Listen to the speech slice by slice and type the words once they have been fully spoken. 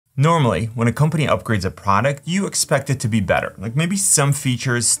Normally, when a company upgrades a product, you expect it to be better. Like maybe some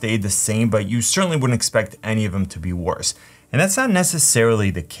features stayed the same, but you certainly wouldn't expect any of them to be worse. And that's not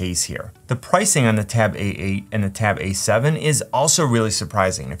necessarily the case here. The pricing on the Tab A8 and the Tab A7 is also really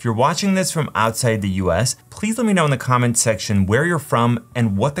surprising. If you're watching this from outside the US, please let me know in the comments section where you're from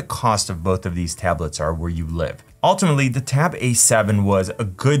and what the cost of both of these tablets are where you live. Ultimately, the Tab A7 was a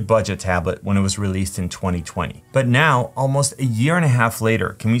good budget tablet when it was released in 2020. But now, almost a year and a half later,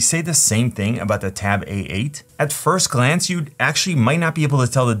 can we say the same thing about the Tab A8? At first glance, you actually might not be able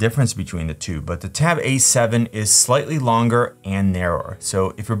to tell the difference between the two, but the Tab A7 is slightly longer and narrower.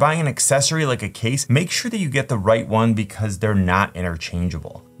 So if you're buying an accessory like a case, make sure that you get the right one because they're not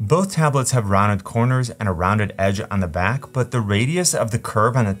interchangeable. Both tablets have rounded corners and a rounded edge on the back, but the radius of the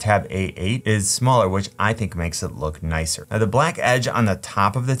curve on the Tab A8 is smaller, which I think makes it look nicer. Now the black edge on the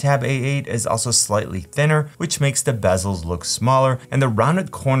top of the Tab A8 is also slightly thinner, which makes the bezels look smaller, and the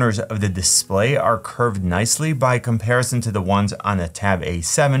rounded corners of the display are curved nicely by comparison to the ones on the Tab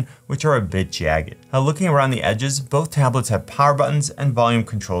A7, which are a bit jagged. Now looking around the edges, both tablets have power buttons and volume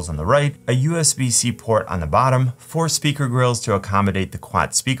controls on the right, a USB-C port on the bottom, 4 speaker grills to accommodate the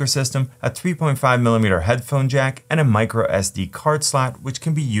quad speaker system, a 3.5mm headphone jack, and a micro SD card slot, which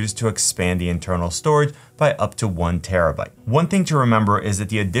can be used to expand the internal storage by up to 1 TB. One thing to remember is that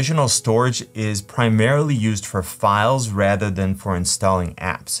the additional storage is primarily used for files rather than for installing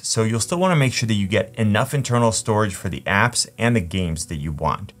apps. So you'll still want to make sure that you get enough internal storage for the apps and the games that you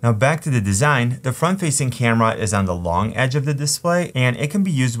want. Now back to the design, the front-facing camera is on the long edge of the display and it can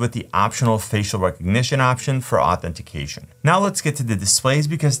be used with the optional facial recognition option for authentication. Now let's get to the displays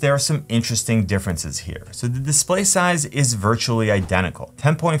because there are some interesting differences here. So the display size is virtually identical,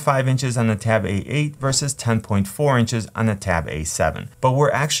 10.5 inches on the Tab A8 versus 10.4 inches on the Tab A7. But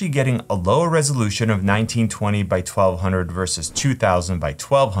we're actually getting a lower resolution of 1920 by 1200 versus 2000 by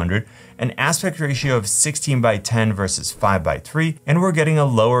 1200, an aspect ratio of 16 by 10 versus 5 by 3, and we're getting a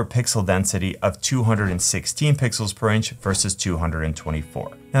lower pixel density of 216 pixels per inch versus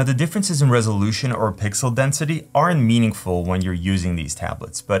 224. Now the differences in resolution or pixel density aren't meaningful when you're using these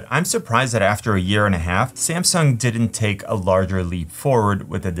tablets, but I'm surprised that after a year and a half, Samsung didn't take a larger leap forward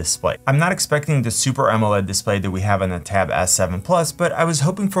with the display. I'm not expecting the Super AMOLED display that we have on the Tab S7 Plus, but I was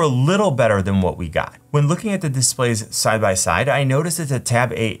hoping for a little better than what we got. When looking at the displays side by side, I noticed that the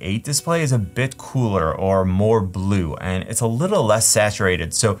Tab A8 display is a bit cooler or more blue, and it's a little less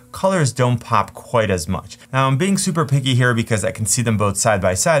saturated, so colors don't pop quite as much. Now I'm being super picky here because I can see them both side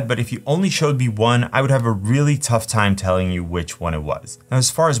by side, but if you only showed me one, I would have a really tough time telling you which one it was. Now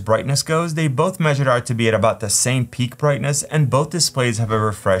as far as brightness goes, they both measured out to be at about the same peak brightness, and both displays have a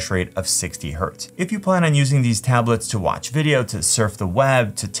refresh rate of 60 Hz. If you plan on using these tablets to watch video, to surf the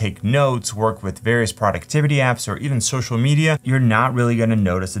web, to take notes, work with various productivity apps, or even social media, you're not really going to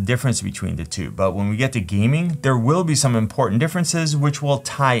notice the difference between the two. But when we get to gaming, there will be some important differences which will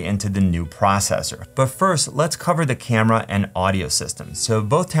tie into the new processor. But first, let's cover the camera and audio systems. So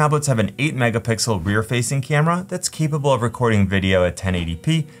both tablets have an 8 megapixel rear-facing camera that's capable of recording video at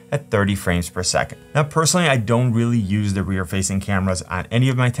 1080p at 30 frames per second. Now personally, I don't really use the rear-facing cameras on any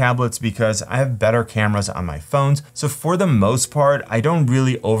of my tablets because I have better cameras on my phones, so for the most part, I don't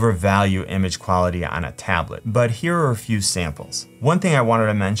really overvalue image quality on a tablet. But here are a few samples. One thing I wanted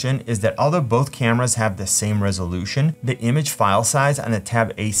to mention is that although both cameras have the same resolution, the image file size on the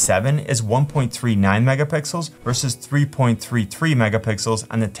Tab A7 is 1.39 megapixels versus 3.33 megapixels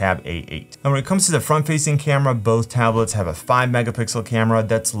on the Tab A8. Now when it comes to the front-facing camera, both tablets have a 5 megapixel camera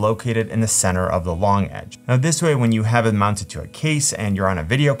that's located in the center of the long edge. Now this way, when you have it mounted to a case and you're on a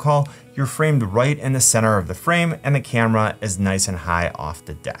video call, you're framed right in the center of the frame and the camera is nice and high off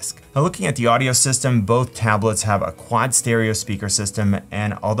the desk. Now looking at the audio system, both tablets have a quad stereo speaker system,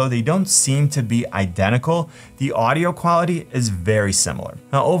 and although they don't seem to be identical, the audio quality is very similar.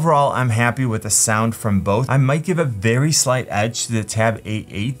 Now overall, I'm happy with the sound from both. I might give a very slight edge to the Tab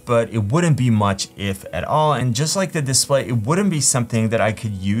A8, but it wouldn't be much if at all, and just like the display, it wouldn't be something that I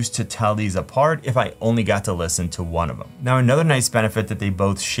could use to tell these apart if I only got to listen to one of them. Now another nice benefit that they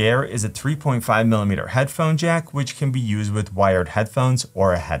both share is a 3.5mm headphone jack, which can be used with wired headphones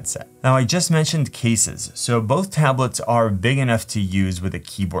or a headset. Now I just mentioned cases, so both tablets are big enough to use with a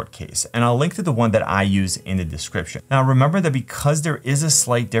keyboard case, and I'll link to the one that I use in the description. Now remember that because there is a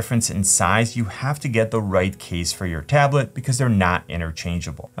slight difference in size, you have to get the right case for your tablet because they're not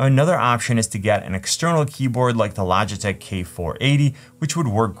interchangeable. Now another option is to get an external keyboard like the Logitech K480, which would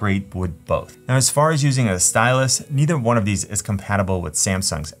work great with both. Now as far as using a stylus, neither one of these is compatible with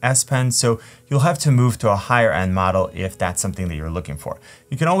Samsung's S Pen, so you'll have to move to a higher end model if that's something that you're looking for.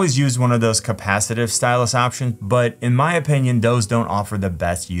 You can always use use one of those capacitive stylus options, but in my opinion, those don't offer the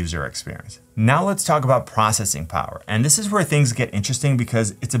best user experience. Now let's talk about processing power. And this is where things get interesting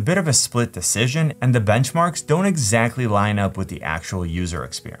because it's a bit of a split decision and the benchmarks don't exactly line up with the actual user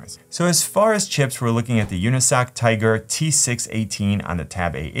experience. So as far as chips, we're looking at the Unisoc Tiger T618 on the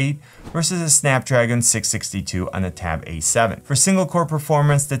Tab A8 versus a Snapdragon 662 on the Tab A7. For single core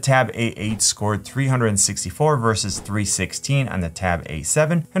performance, the Tab A8 scored 364 versus 316 on the Tab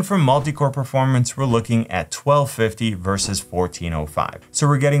A7. And for multi-core performance, we're looking at 1250 versus 1405. So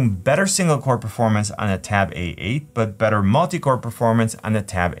we're getting better single core performance on the Tab A8, but better multi-core performance on the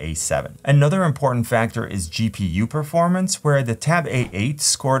Tab A7. Another important factor is GPU performance, where the Tab A8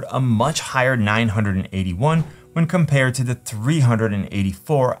 scored a much higher 981 when compared to the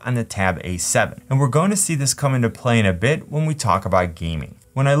 384 on the Tab A7. And we're going to see this come into play in a bit when we talk about gaming.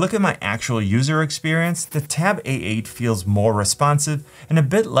 When I look at my actual user experience, the Tab A8 feels more responsive and a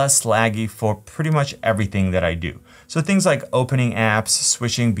bit less laggy for pretty much everything that I do. So things like opening apps,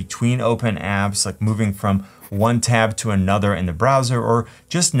 switching between open apps, like moving from one tab to another in the browser, or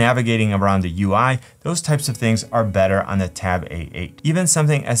just navigating around the UI, those types of things are better on the Tab A8. Even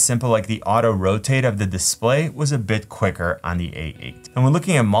something as simple like the auto rotate of the display was a bit quicker on the A8. And when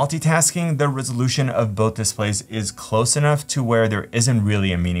looking at multitasking, the resolution of both displays is close enough to where there isn't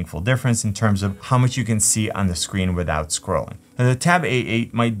really a meaningful difference in terms of how much you can see on the screen without scrolling. Now, the Tab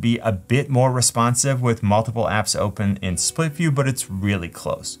A8 might be a bit more responsive with multiple apps open in split view, but it's really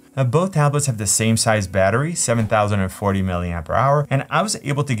close. Now, both tablets have the same size battery, 7040 mAh, and I was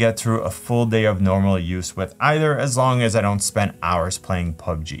able to get through a full day of normal use with either as long as I don't spend hours playing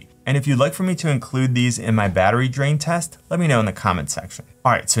PUBG. And if you'd like for me to include these in my battery drain test, let me know in the comment section.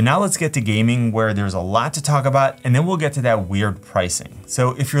 All right, so now let's get to gaming, where there's a lot to talk about, and then we'll get to that weird pricing.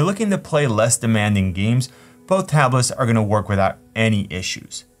 So if you're looking to play less demanding games, both tablets are going to work without any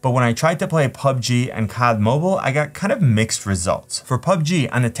issues. But when I tried to play PUBG and COD Mobile, I got kind of mixed results. For PUBG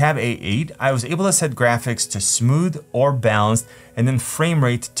on the Tab A8, I was able to set graphics to smooth or balanced and then frame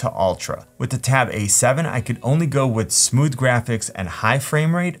rate to ultra. With the Tab A7, I could only go with smooth graphics and high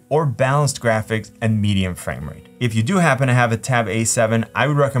frame rate or balanced graphics and medium frame rate. If you do happen to have a Tab A7, I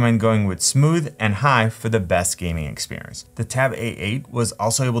would recommend going with smooth and high for the best gaming experience. The Tab A8 was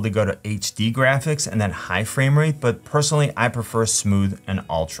also able to go to HD graphics and then high frame rate, but personally I prefer smooth and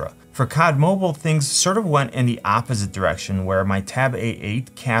ultra. For COD Mobile, things sort of went in the opposite direction, where my Tab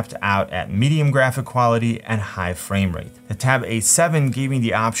A8 capped out at medium graphic quality and high frame rate. The Tab A7 gave me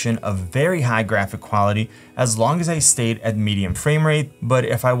the option of very high graphic quality as long as I stayed at medium frame rate, but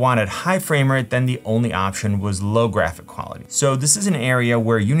if I wanted high frame rate, then the only option was low graphic quality. So this is an area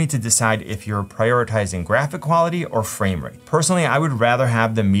where you need to decide if you're prioritizing graphic quality or frame rate. Personally, I would rather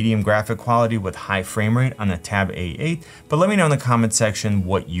have the medium graphic quality with high frame rate on the Tab A8, but let me know in the comment section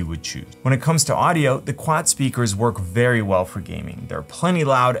what you would choose. When it comes to audio, the quad speakers work very well for gaming. They're plenty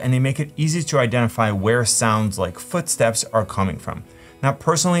loud and they make it easy to identify where sounds like footsteps are coming from. Now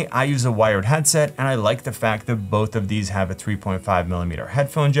personally, I use a wired headset and I like the fact that both of these have a 3.5mm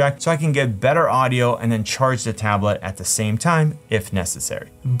headphone jack, so I can get better audio and then charge the tablet at the same time if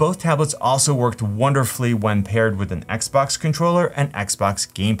necessary. Both tablets also worked wonderfully when paired with an Xbox controller and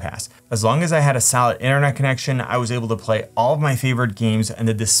Xbox Game Pass. As long as I had a solid internet connection, I was able to play all of my favorite games and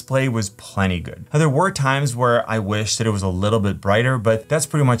the display was plenty good. Now, there were times where I wished that it was a little bit brighter, but that's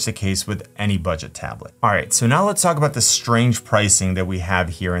pretty much the case with any budget tablet. All right, so now let's talk about the strange pricing that we have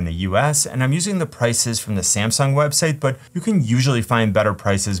here in the US, and I'm using the prices from the Samsung website, but you can usually find better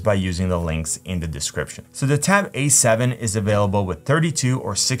prices by using the links in the description. So the Tab A7 is available with 32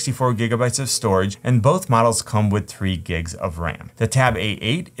 or 64 gigabytes of storage, and both models come with 3 gigs of RAM. The Tab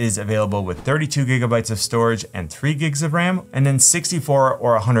A8 is available with 32 gigabytes of storage and 3 gigs of RAM, and then 64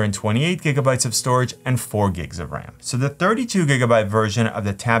 or 128 gigabytes of storage and 4 gigs of RAM. So the 32 gigabyte version of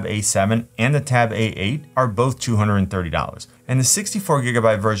the Tab A7 and the Tab A8 are both $230. And the 64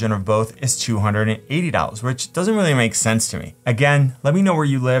 gigabyte version of both is $280, which doesn't really make sense to me. Again, let me know where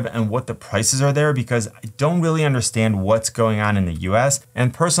you live and what the prices are there, because I don't really understand what's going on in the US.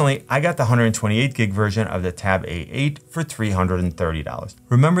 And personally, I got the 128 gig version of the Tab A8 for $330.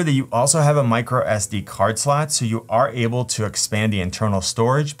 Remember that you also have a micro SD card slot, so you are able to expand the internal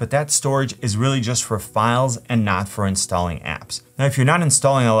storage, but that storage is really just for files and not for installing apps. Now, if you're not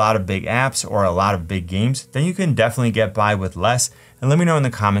installing a lot of big apps or a lot of big games, then you can definitely get by with less, and let me know in the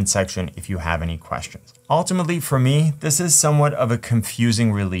comment section if you have any questions. Ultimately, for me, this is somewhat of a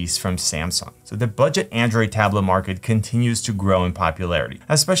confusing release from Samsung. So the budget Android tablet market continues to grow in popularity,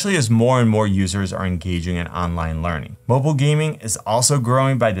 especially as more and more users are engaging in online learning. Mobile gaming is also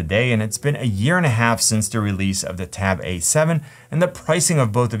growing by the day, and it's been a year and a half since the release of the Tab A7, and the pricing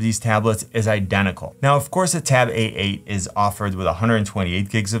of both of these tablets is identical. Now, of course, the Tab A8 is offered with 128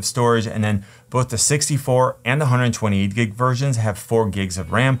 gigs of storage, and then both the 64 and the 128 gig versions have 4 gigs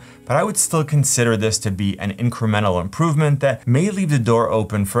of RAM, but I would still consider this to be an incremental improvement that may leave the door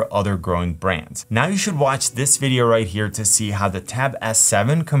open for other growing brands. Now you should watch this video right here to see how the Tab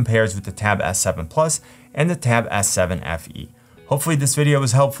S7 compares with the Tab S7 Plus and the Tab S7 FE. Hopefully this video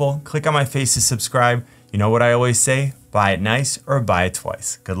was helpful. Click on my face to subscribe. You know what I always say, buy it nice or buy it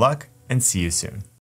twice. Good luck and see you soon.